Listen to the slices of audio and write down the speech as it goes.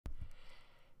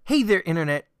Hey there,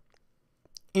 Internet.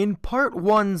 In part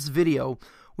 1's video,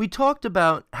 we talked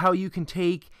about how you can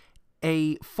take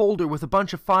a folder with a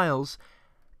bunch of files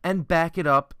and back it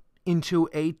up into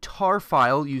a tar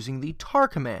file using the tar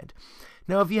command.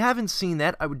 Now, if you haven't seen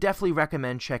that, I would definitely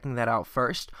recommend checking that out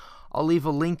first. I'll leave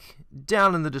a link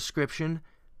down in the description,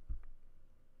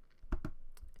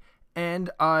 and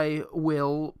I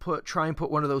will try and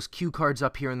put one of those cue cards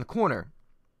up here in the corner.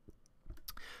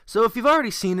 So if you've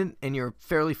already seen it and you're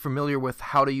fairly familiar with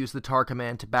how to use the tar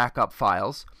command to back up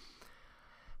files,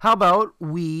 how about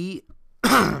we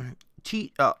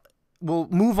we'll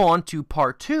move on to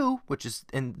part 2, which is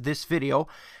in this video,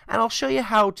 and I'll show you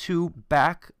how to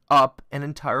back up an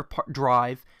entire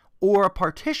drive or a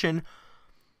partition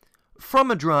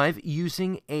from a drive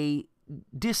using a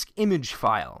disk image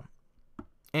file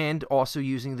and also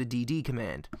using the dd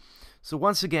command. So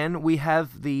once again, we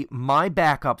have the My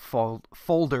Backup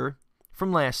folder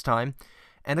from last time,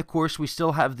 and of course we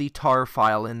still have the tar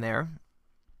file in there.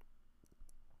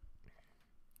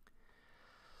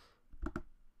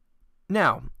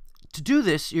 Now, to do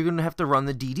this, you're going to have to run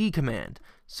the dd command.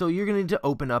 So you're going to need to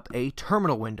open up a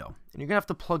terminal window, and you're going to have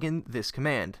to plug in this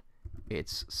command.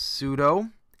 It's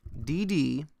sudo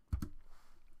dd,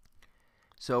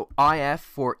 so if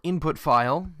for input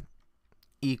file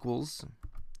equals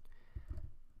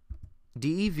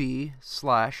dev/sdb,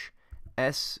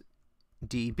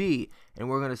 and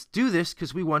we're going to do this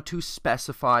because we want to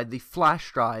specify the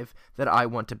flash drive that I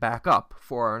want to back up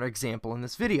for an example in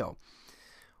this video.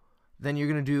 Then you're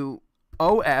going to do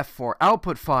of for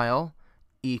output file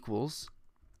equals,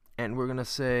 and we're going to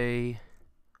say,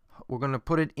 we're going to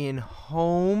put it in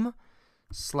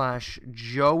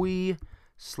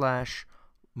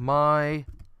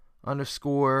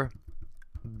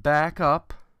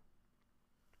home/joey/my_backup/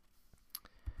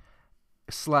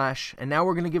 and now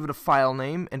we're going to give it a file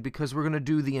name, and because we're going to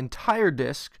do the entire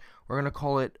disk, we're going to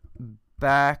call it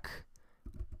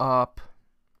backup_disk.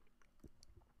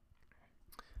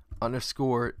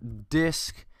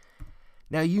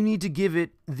 Now you need to give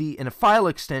it in a file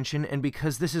extension, and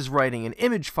because this is writing an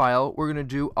image file, we're going to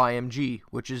do img,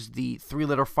 which is the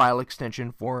 3-letter file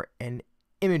extension for an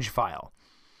image file.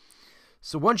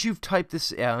 So once you've typed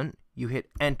this in, you hit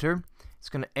enter. It's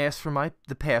going to ask for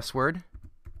the password.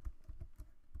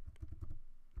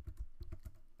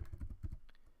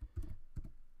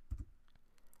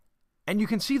 And you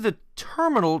can see the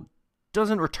terminal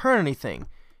doesn't return anything.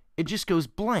 It just goes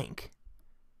blank.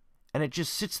 And it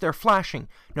just sits there flashing.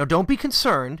 Now, don't be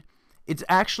concerned. It's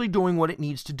actually doing what it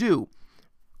needs to do.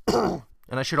 And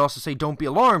I should also say, don't be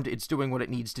alarmed. It's doing what it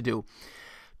needs to do.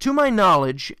 To my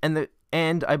knowledge, and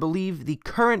I believe the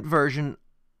current version,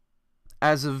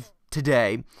 as of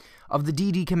today, of the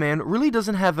dd command really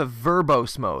doesn't have a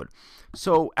verbose mode.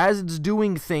 So, as it's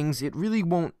doing things, it really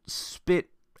won't spit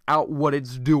out what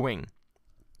it's doing.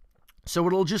 So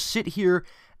it'll just sit here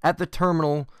at the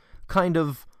terminal, kind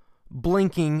of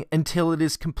blinking until it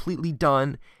is completely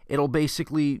done. It'll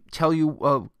basically tell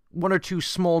you one or two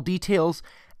small details,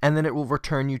 and then it will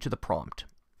return you to the prompt.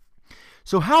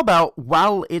 So how about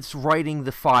while it's writing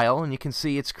the file, and you can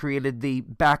see it's created the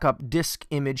backup disk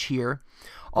image here,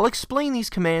 I'll explain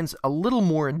these commands a little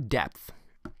more in depth.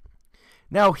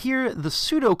 Now here, the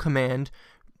sudo command,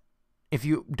 if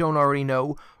you don't already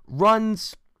know,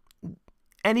 runs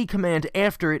any command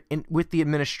after it with the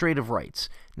administrative rights.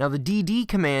 Now the dd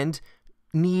command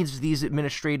needs these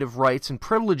administrative rights and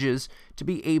privileges to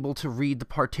be able to read the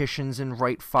partitions and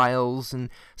write files, and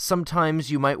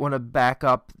sometimes you might want to back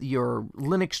up your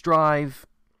Linux drive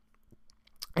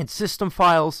and system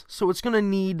files, so it's going to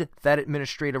need that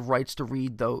administrative rights to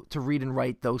read and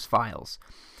write those files.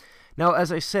 Now,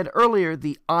 as I said earlier,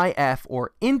 the if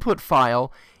or input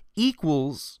file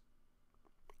equals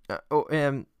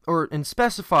and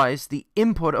specifies the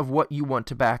input of what you want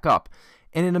to back up.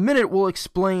 And in a minute, we'll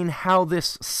explain how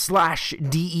this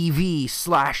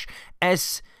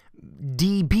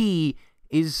 /dev/sdb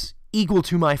is equal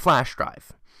to my flash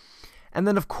drive. And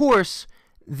then, of course,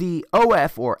 the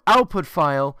of or output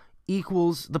file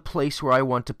equals the place where I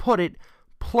want to put it,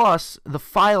 plus the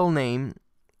file name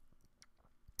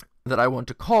that I want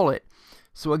to call it.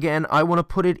 So again, I want to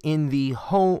put it in the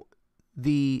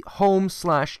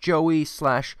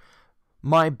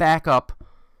home/joey/my_backup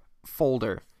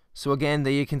folder. So again,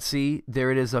 there you can see,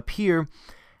 there it is up here,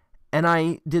 and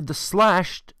I did the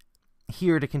slash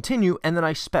here to continue, and then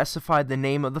I specified the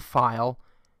name of the file,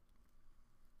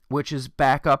 which is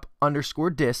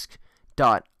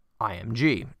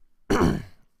backup_disk.img. And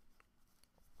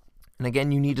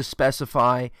again, you need to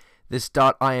specify this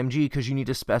 .img because you need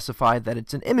to specify that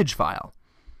it's an image file.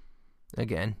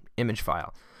 Again, image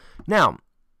file. Now,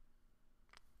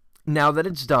 now that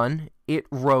it's done, it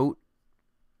wrote,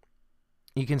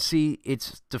 you can see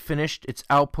it's finished its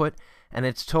output, and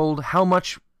it's told how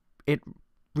much it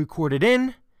recorded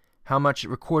in, how much it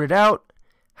recorded out,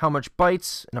 how much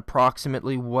bytes, and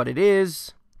approximately what it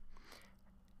is,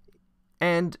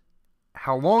 and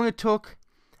how long it took,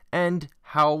 and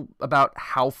about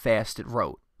how fast it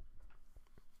wrote.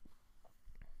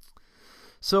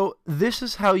 So this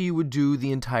is how you would do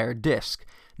the entire disk.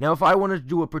 Now, if I wanted to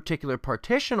do a particular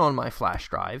partition on my flash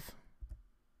drive,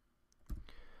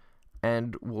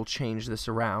 and we'll change this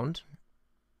around.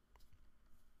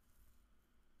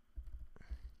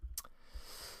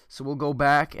 So we'll go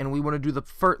back, and we want to do the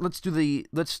first. Let's do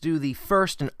the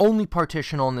first and only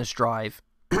partition on this drive.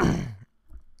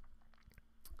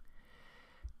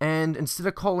 And instead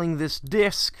of calling this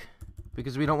disk,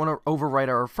 because we don't want to overwrite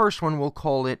our first one, we'll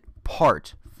call it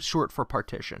part, short for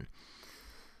partition.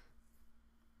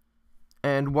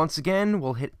 And once again,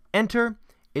 we'll hit enter.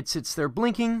 It sits there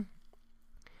blinking,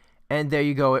 and there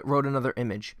you go. It wrote another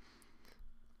image.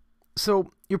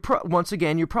 So once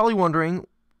again, you're probably wondering,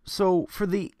 so for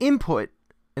the input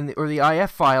or the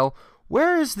IF file,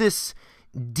 where is this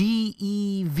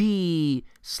DEV/SDB1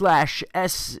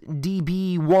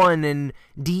 and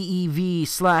DEV/SDB?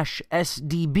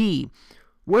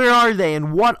 Where are they,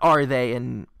 and what are they,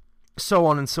 and so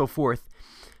on and so forth.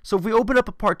 So if we open up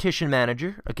a partition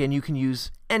manager, again, you can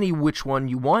use any which one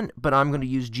you want, but I'm going to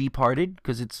use gparted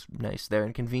because it's nice there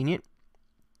and convenient.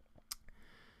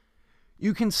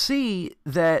 You can see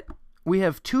that we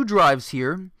have two drives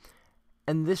here,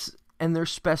 and they're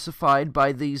specified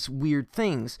by these weird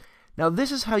things. Now,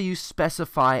 this is how you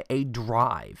specify a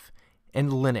drive in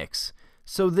Linux.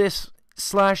 So this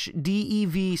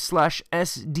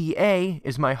 /dev/sda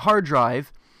is my hard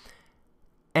drive,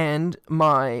 and the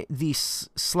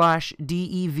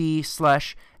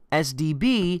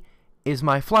 /dev/sdb is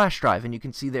my flash drive, and you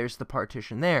can see there's the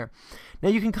partition there. Now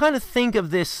you can kind of think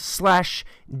of this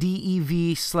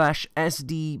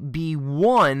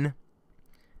 /dev/sdb1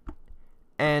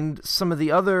 and some of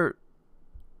the other,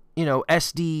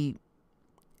 SDA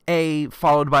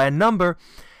followed by a number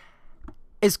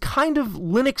is kind of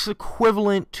Linux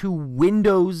equivalent to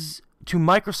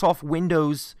Microsoft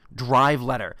Windows drive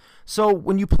letter. So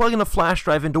when you plug in a flash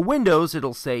drive into Windows,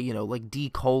 it'll say, like D:,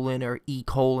 or E:,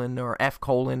 or F:,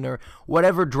 or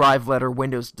whatever drive letter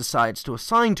Windows decides to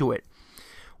assign to it.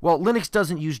 Well, Linux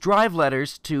doesn't use drive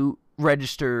letters to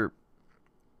register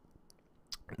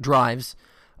drives.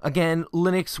 Again,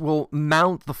 Linux will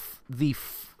mount the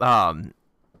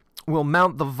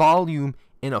volume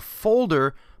in a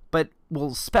folder, but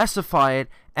will specify it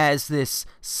as this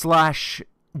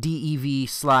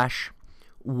 /dev/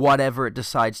 whatever it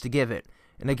decides to give it.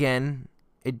 And again,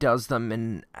 it does them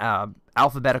in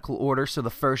alphabetical order. So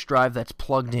the first drive that's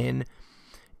plugged in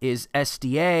is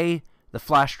SDA. The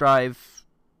flash drive,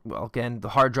 well, again, the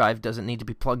hard drive doesn't need to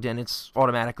be plugged in. It's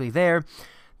automatically there.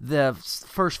 The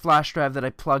first flash drive that I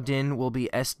plugged in will be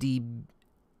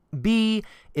SDB.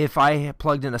 If I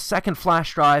plugged in a second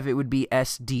flash drive, it would be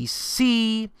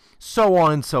SDC, so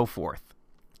on and so forth.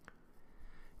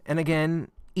 And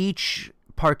again, each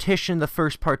partition, the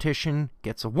first partition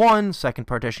gets a 1, second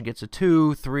partition gets a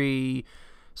 2, 3,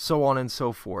 so on and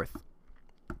so forth.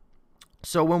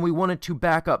 So when we wanted to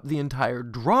back up the entire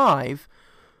drive,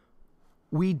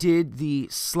 we did the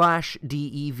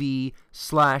 /dev/sdb,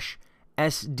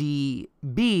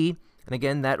 and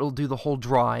again, that will do the whole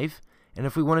drive. And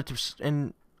if we wanted to,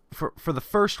 and for the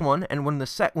first one, and when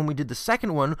we did the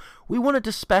second one, we wanted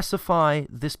to specify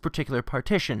this particular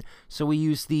partition. So we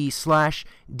used the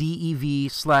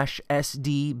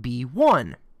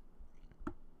 /dev/sdb1.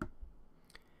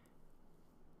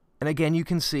 And again, you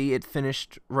can see it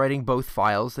finished writing both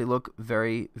files. They look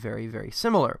very, very, very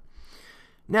similar.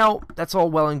 Now, that's all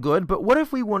well and good, but what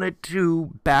if we wanted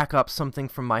to back up something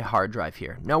from my hard drive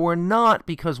here? Now, we're not,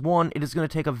 because one, it is going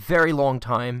to take a very long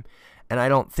time, and I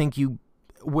don't think you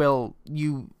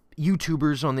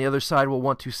YouTubers on the other side will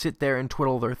want to sit there and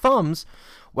twiddle their thumbs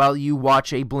while you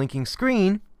watch a blinking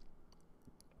screen.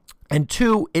 And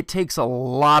two, it takes a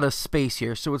lot of space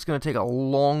here, so it's going to take a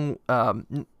lot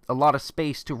of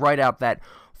space to write out that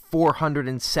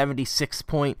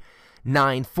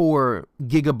 476.94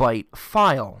 gigabyte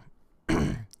file.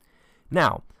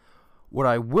 Now, what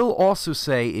I will also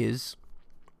say is,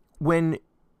 when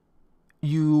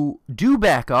you do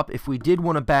back up, if we did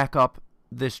want to back up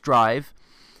this drive,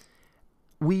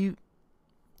 we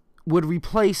would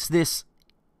replace this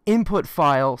input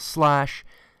file equals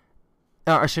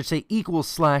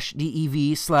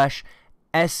 /dev/s,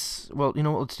 well,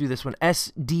 let's do this one,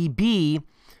 SDB,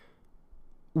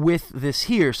 with this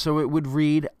here. So it would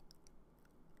read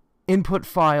input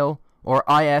file, or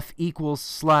if equals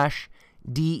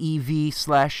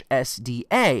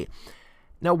 /dev/sda.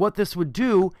 Now what this would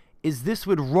do is this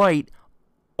would write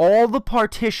all the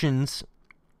partitions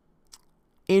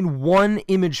in one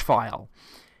image file.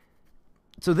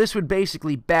 So this would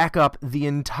basically back up the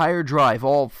entire drive,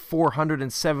 all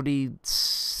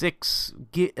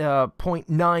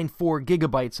 476.94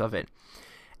 gigabytes of it.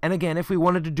 And again, if we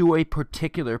wanted to do a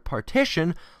particular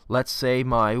partition, let's say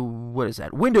my, what is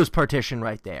that, Windows partition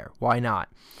right there, why not?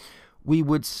 We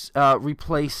would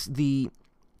replace the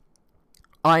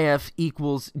if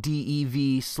equals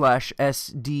dev/sda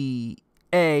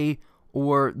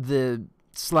or the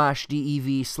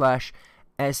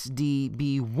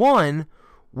 /dev/sdb1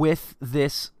 with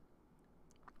this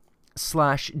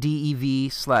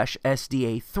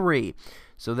 /dev/sda3.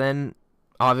 So then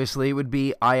obviously it would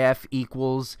be if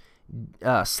equals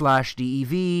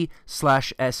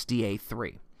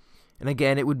 /dev/sda3. And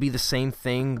again, it would be the same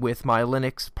thing with my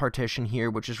Linux partition here,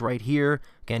 which is right here.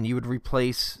 Again, you would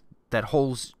replace that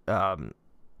whole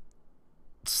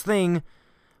thing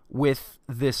with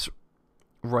this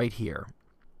right here.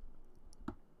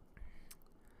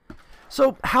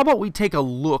 So how about we take a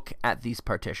look at these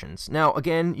partitions? Now,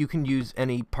 again, you can use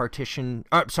any partition...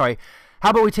 how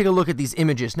about we take a look at these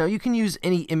images? Now, you can use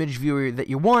any image viewer that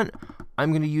you want.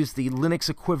 I'm going to use the Linux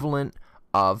equivalent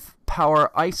of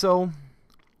Power ISO.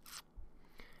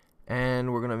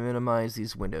 And we're going to minimize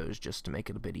these windows just to make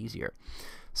it a bit easier.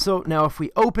 So now if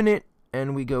we open it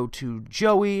and we go to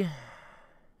Joey, and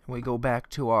we go back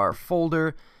to our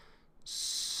folder.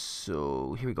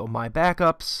 So here we go, My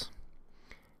Backups.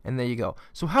 And there you go.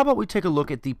 So how about we take a look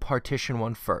at the partition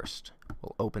one first?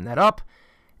 We'll open that up,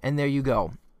 and there you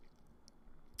go.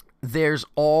 There's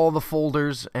all the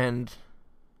folders and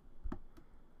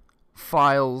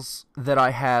files that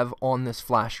I have on this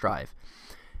flash drive.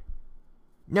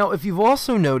 Now, if you've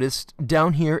also noticed,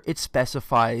 down here it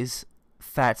specifies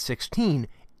FAT16.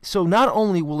 So not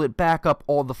only will it back up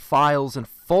all the files and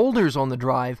folders on the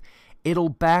drive, it'll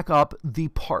back up the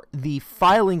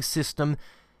filing system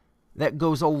that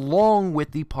goes along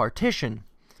with the partition,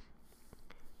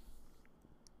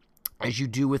 as you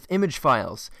do with image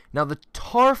files. Now, the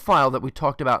tar file that we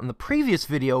talked about in the previous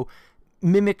video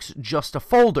mimics just a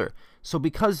folder. So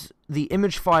because the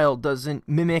image file doesn't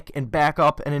mimic and back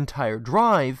up an entire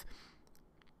drive,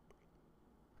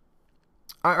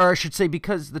 or I should say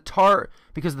because the tar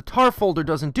folder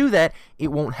doesn't do that, it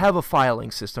won't have a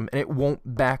filing system, and it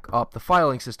won't back up the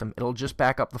filing system. It'll just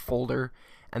back up the folder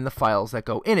and the files that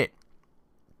go in it.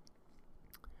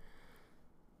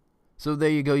 So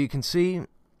there you go. You can see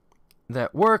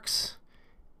that works.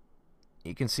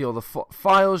 You can see all the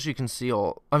files. You can see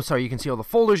all. You can see all the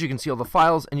folders. You can see all the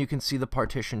files, and you can see the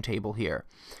partition table here.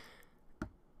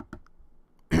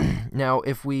 Now,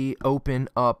 if we open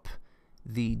up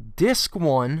the disk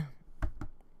one,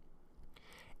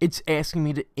 it's asking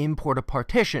me to import a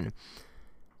partition.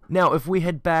 Now, if we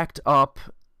had backed up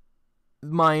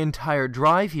my entire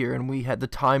drive here and we had the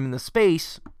time and the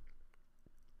space,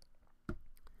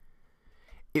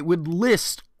 it would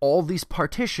list all these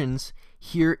partitions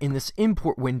here in this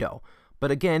import window.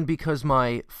 But again, because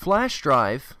my flash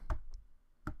drive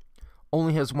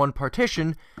only has one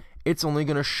partition, it's only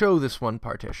going to show this one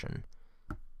partition.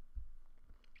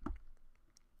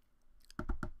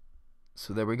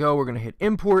 So there we go. We're going to hit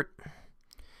import.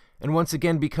 And once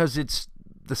again, because it's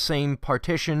the same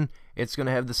partition, it's going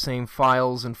to have the same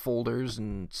files and folders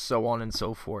and so on and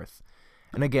so forth.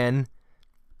 And again,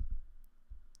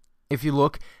 if you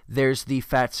look, there's the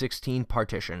FAT16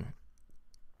 partition.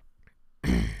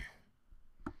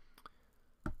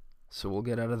 So we'll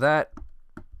get out of that.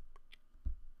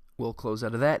 We'll close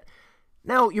out of that.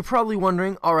 Now, you're probably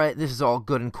wondering, all right, this is all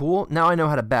good and cool. Now I know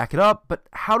how to back it up, but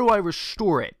how do I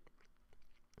restore it?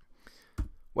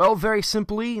 Well, very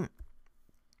simply,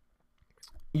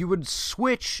 you would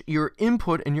switch your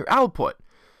input and your output.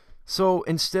 So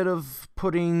instead of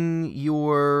putting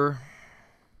your...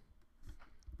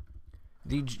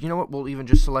 you know what? We'll even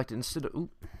just select it instead of...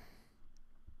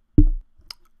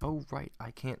 Oh, right.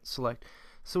 I can't select.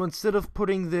 So instead of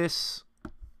putting this...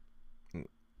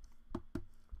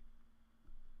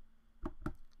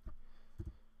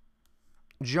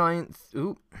 giant...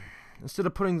 Instead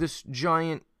of putting this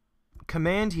giant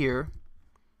command here,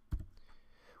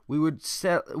 we would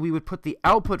put the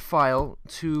output file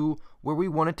to where we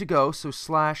want it to go. So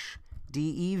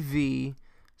 /dev/sdb,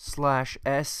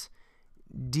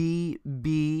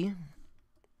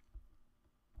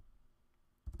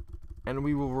 and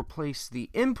we will replace the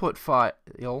input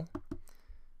file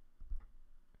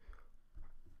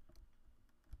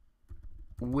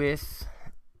with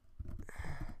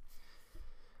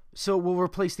So we'll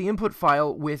replace the input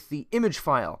file with the image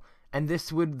file. And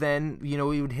this would then,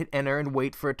 we would hit enter and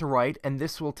wait for it to write, and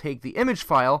this will take the image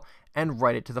file and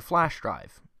write it to the flash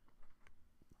drive.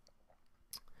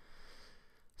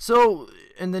 So,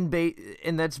 and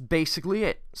that's basically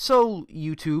it. So,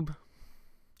 YouTube,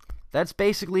 that's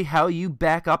basically how you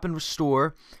back up and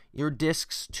restore your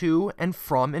disks to and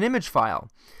from an image file.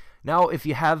 Now, if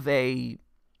you have a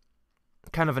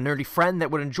kind of a nerdy friend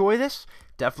that would enjoy this,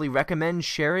 definitely recommend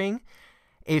sharing.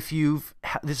 If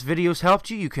this video's helped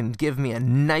you, you can give me a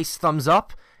nice thumbs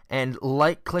up and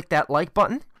click that like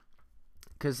button,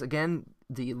 because again,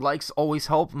 the likes always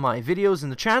help my videos in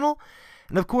the channel.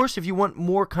 And of course, if you want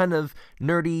more kind of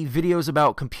nerdy videos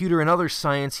about computer and other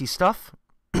sciencey stuff,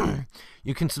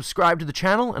 you can subscribe to the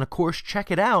channel and of course check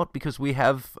it out, because we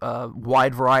have a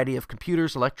wide variety of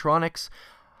computers, electronics.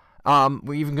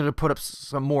 We're even going to put up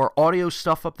some more audio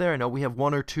stuff up there. I know we have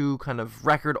 1 or 2 kind of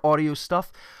record audio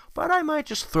stuff, but I might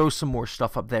just throw some more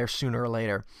stuff up there sooner or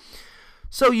later.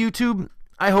 So YouTube,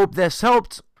 I hope this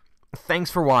helped. Thanks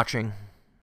for watching.